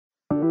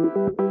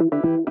Okay,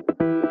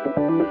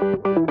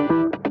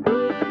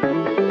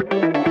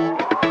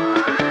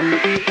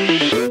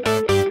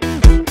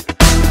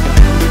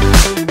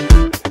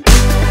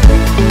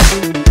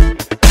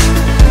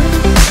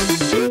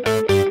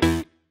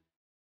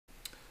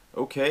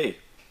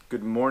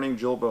 good morning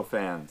Julbo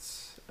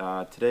fans.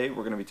 Today we're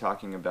going to be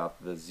talking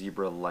about the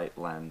Zebra Light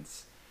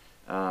lens.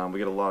 We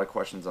get a lot of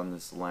questions on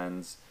this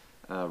lens,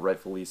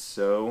 rightfully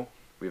so.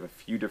 We have a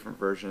few different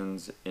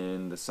versions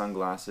in the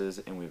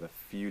sunglasses and we have a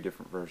few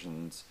different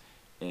versions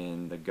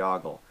in the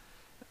goggle.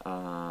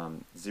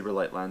 Zebra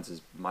Light lens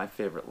is my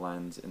favorite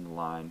lens in the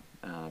line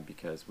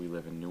because we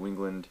live in New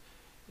England.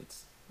 It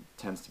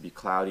tends to be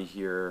cloudy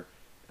here.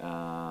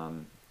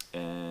 And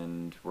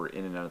we're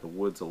in and out of the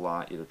woods a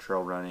lot, either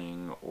trail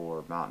running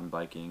or mountain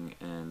biking,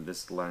 and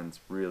this lens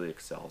really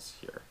excels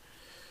here.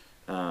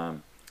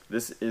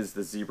 This is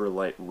the Zebra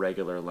Light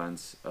regular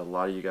lens. A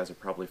lot of you guys are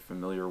probably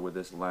familiar with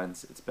this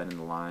lens. It's been in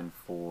the line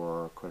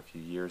for quite a few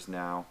years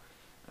now.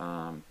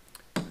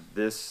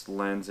 This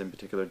lens in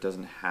particular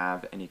doesn't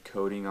have any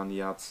coating on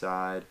the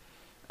outside.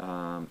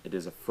 It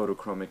is a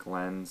photochromic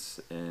lens,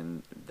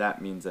 and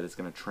that means that it's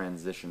going to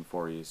transition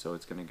for you. So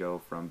it's going to go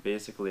from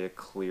basically a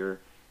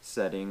clear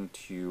setting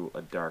to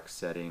a dark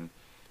setting.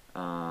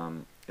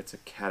 It's a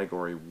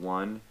category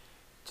 1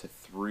 to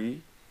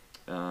 3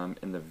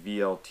 in the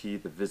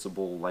VLT, the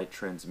visible light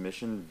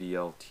transmission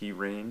VLT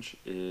range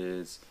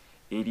is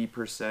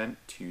 80%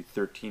 to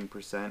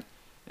 13%,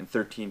 and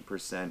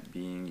 13%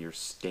 being your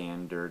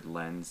standard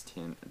lens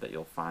tint that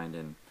you'll find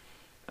in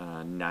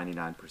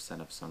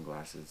 99% of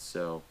sunglasses.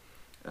 So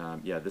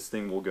yeah, this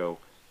thing will go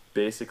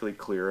basically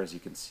clear. As you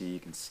can see, you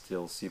can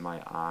still see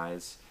my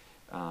eyes.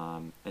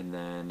 And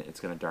then it's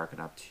going to darken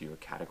up to a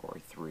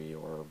category 3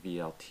 or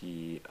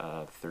VLT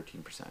of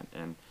 13%,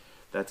 and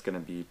that's going to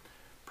be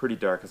pretty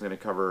dark. It's going to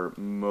cover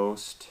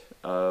most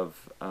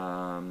of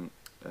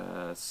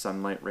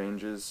sunlight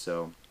ranges,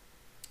 so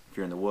if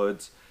you're in the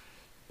woods,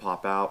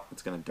 pop out,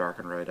 it's going to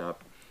darken right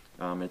up.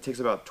 It takes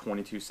about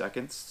 22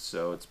 seconds,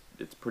 so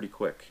it's pretty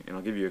quick, and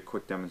I'll give you a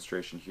quick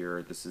demonstration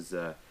here. This is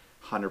a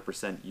 100%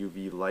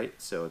 UV light,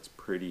 so it's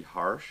pretty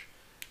harsh,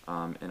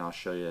 and I'll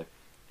show you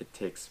it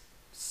takes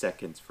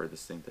seconds for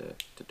this thing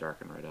to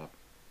darken right up.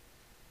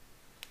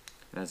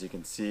 And as you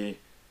can see,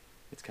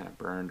 it's kind of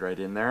burned right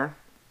in there.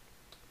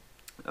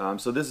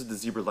 So this is the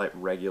Zebra Light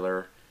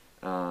regular.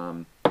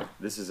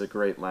 This is a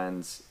great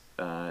lens.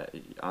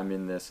 I'm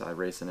in this, I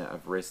race in it.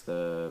 I've raced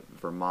the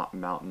Vermont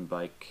mountain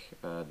bike,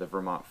 the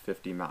Vermont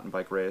 50 mountain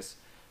bike race.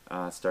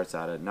 It starts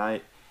out at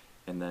night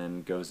and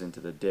then goes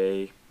into the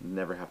day.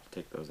 Never have to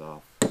take those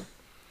off.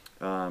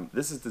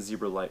 This is the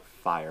Zebra Light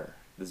Fire.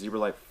 The Zebra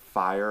Light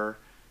Fire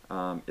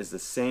is the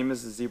same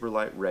as the Zebra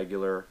Light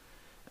regular.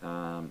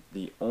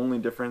 The only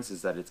difference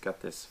is that it's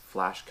got this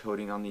flash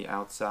coating on the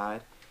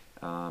outside.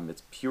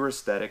 It's pure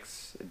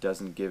aesthetics. It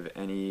doesn't give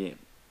any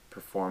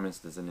performance,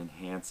 doesn't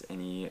enhance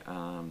any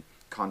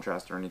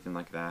contrast or anything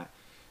like that.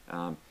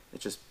 It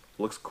just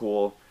looks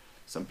cool.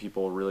 Some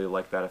people really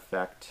like that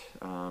effect,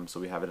 so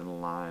we have it in the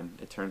line.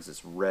 It turns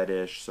this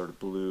reddish, sort of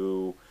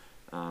blue,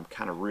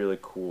 kind of really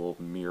cool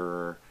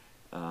mirror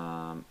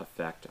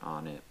effect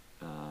on it.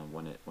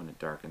 When it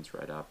darkens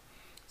right up.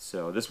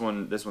 So this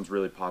one's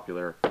really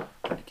popular.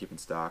 Trying to keep in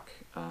stock.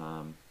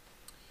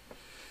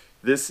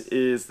 This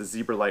is the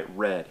Zebra Light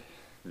Red.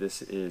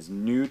 This is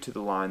new to the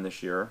line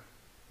this year,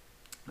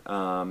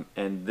 and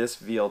this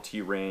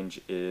VLT range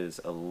is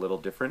a little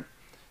different.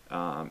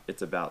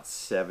 It's about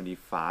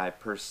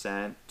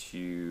 75%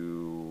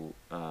 to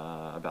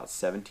about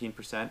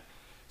 17%.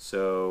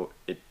 So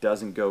it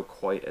doesn't go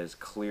quite as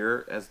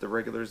clear as the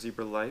regular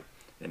Zebra Light,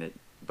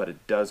 but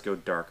it does go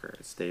darker.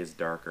 It stays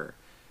darker.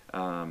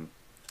 And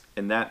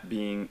that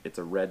being, it's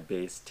a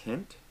red-based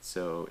tint,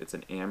 so it's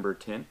an amber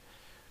tint.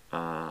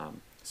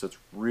 So it's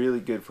really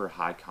good for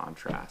high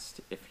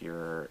contrast. If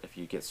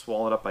you get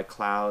swallowed up by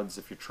clouds,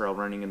 if you're trail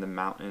running in the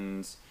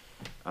mountains,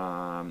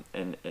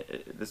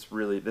 this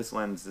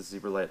lens, this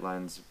Zebra Light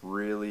lens,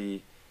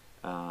 really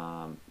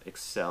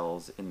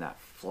excels in that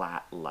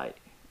flat light.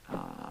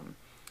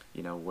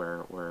 You know,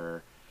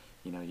 where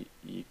you know,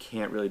 you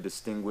can't really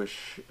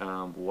distinguish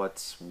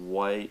what's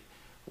white,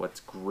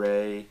 what's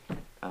gray.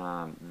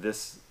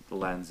 This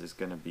lens is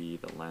going to be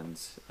the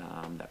lens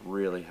that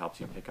really helps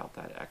you pick out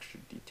that extra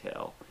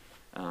detail.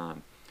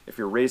 If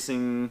you're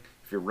racing,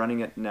 if you're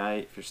running at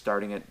night, if you're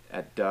starting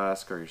at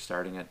dusk or you're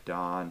starting at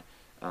dawn,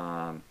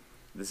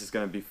 this is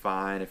going to be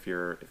fine if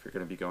you're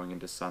going to be going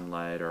into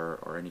sunlight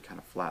or any kind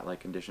of flat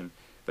light condition.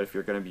 But if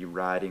you're going to be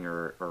riding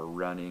or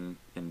running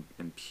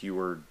in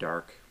pure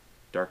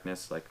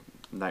darkness, like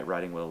night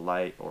riding with a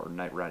light or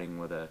night running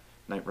with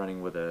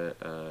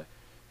a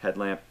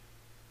headlamp,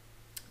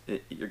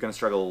 you're going to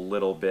struggle a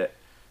little bit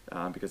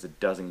because it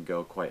doesn't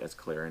go quite as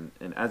clear.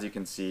 And as you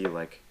can see,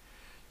 like,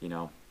 you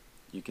know,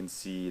 you can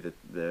see that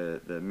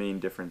the main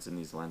difference in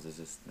these lenses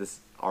is this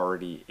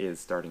already is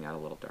starting out a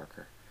little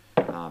darker.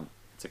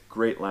 It's a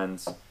great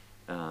lens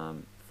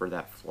for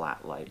that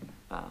flat light,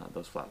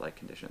 those flat light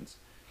conditions.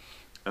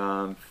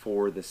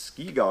 For the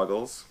ski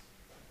goggles,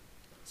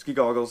 Ski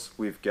goggles,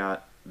 we've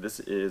got, this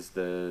is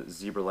the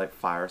Zebra Light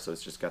Fire, so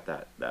it's just got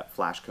that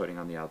flash coating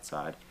on the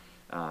outside.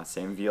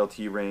 Same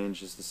VLT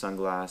range as the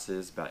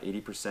sunglasses, about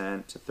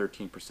 80% to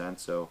 13%,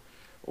 so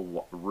a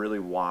really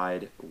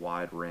wide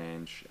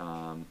range.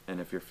 And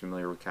if you're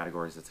familiar with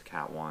categories, it's a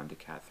Cat 1 to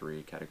Cat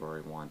 3, Category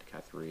 1 to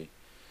Cat 3.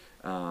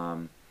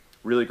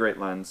 Really great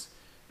lens.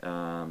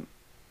 But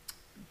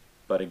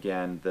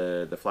again,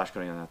 the flash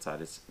coating on that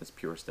side is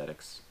pure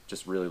aesthetics.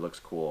 Just really looks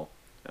cool.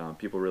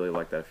 People really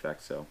like that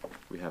effect, so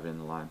we have it in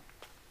the line.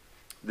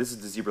 This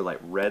is the Zebra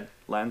Light Red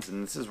lens,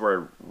 and this is where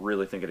I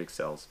really think it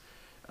excels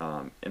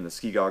in the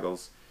ski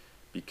goggles,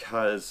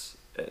 because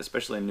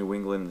especially in New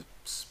England,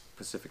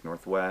 Pacific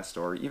Northwest,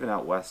 or even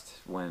out west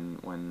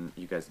when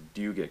you guys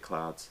do get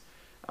clouds,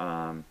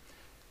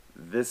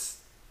 this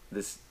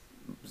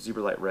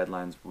Zebra Light Red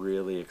lens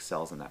really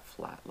excels in that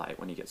flat light.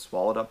 When you get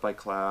swallowed up by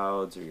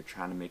clouds, or you're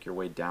trying to make your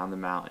way down the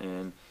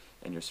mountain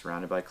and you're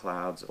surrounded by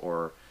clouds,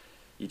 or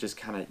you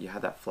just you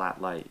have that flat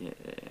light,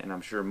 and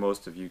I'm sure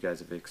most of you guys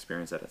have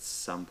experienced that at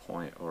some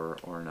point or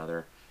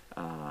another,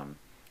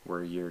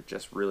 where you're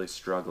just really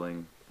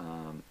struggling,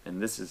 and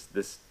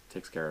this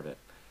takes care of it.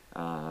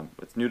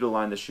 It's new to the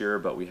line this year,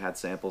 but we had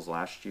samples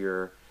last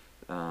year,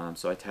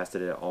 so I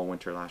tested it all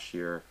winter last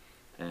year,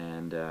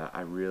 and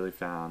I really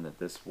found that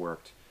this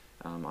worked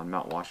on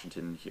Mount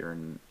Washington here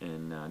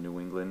in New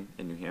England,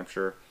 in New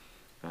Hampshire.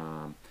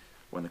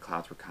 When the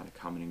clouds were kind of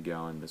coming and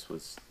going, this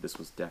was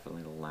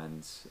definitely the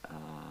lens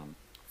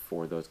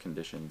for those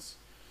conditions.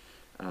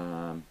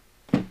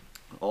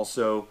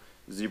 Also,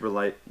 Zebra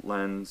Light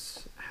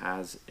lens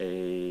has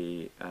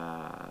a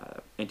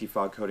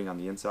anti-fog coating on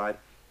the inside.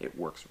 It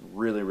works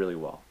really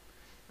well.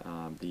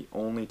 The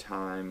only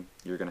time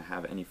you're going to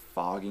have any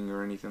fogging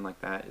or anything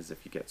like that is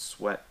if you get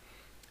sweat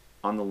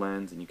on the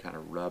lens and you kind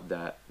of rub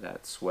that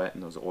sweat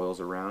and those oils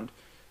around.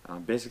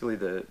 Basically,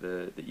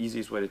 the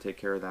easiest way to take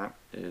care of that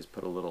is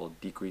put a little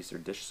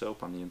degreaser dish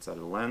soap on the inside of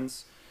the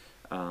lens,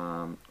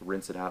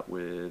 rinse it out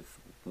with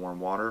warm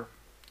water,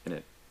 and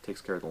it takes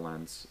care of the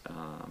lens,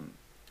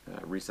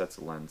 resets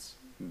the lens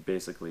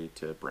basically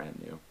to brand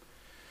new.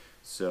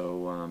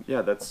 So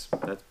yeah, that's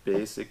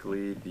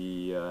basically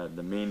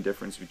the main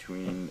difference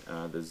between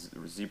the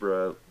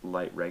Zebra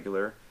Light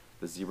Regular,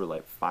 the Zebra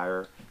Light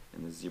Fire,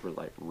 and the Zebra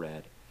Light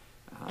Red.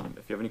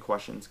 If you have any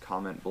questions,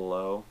 comment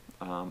below,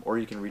 or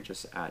you can reach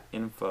us at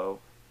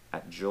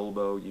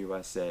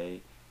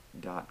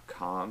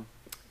info@julbousa.com,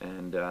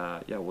 and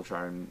yeah, we'll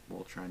try and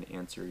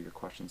answer your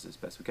questions as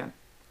best we can.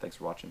 Thanks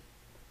for watching.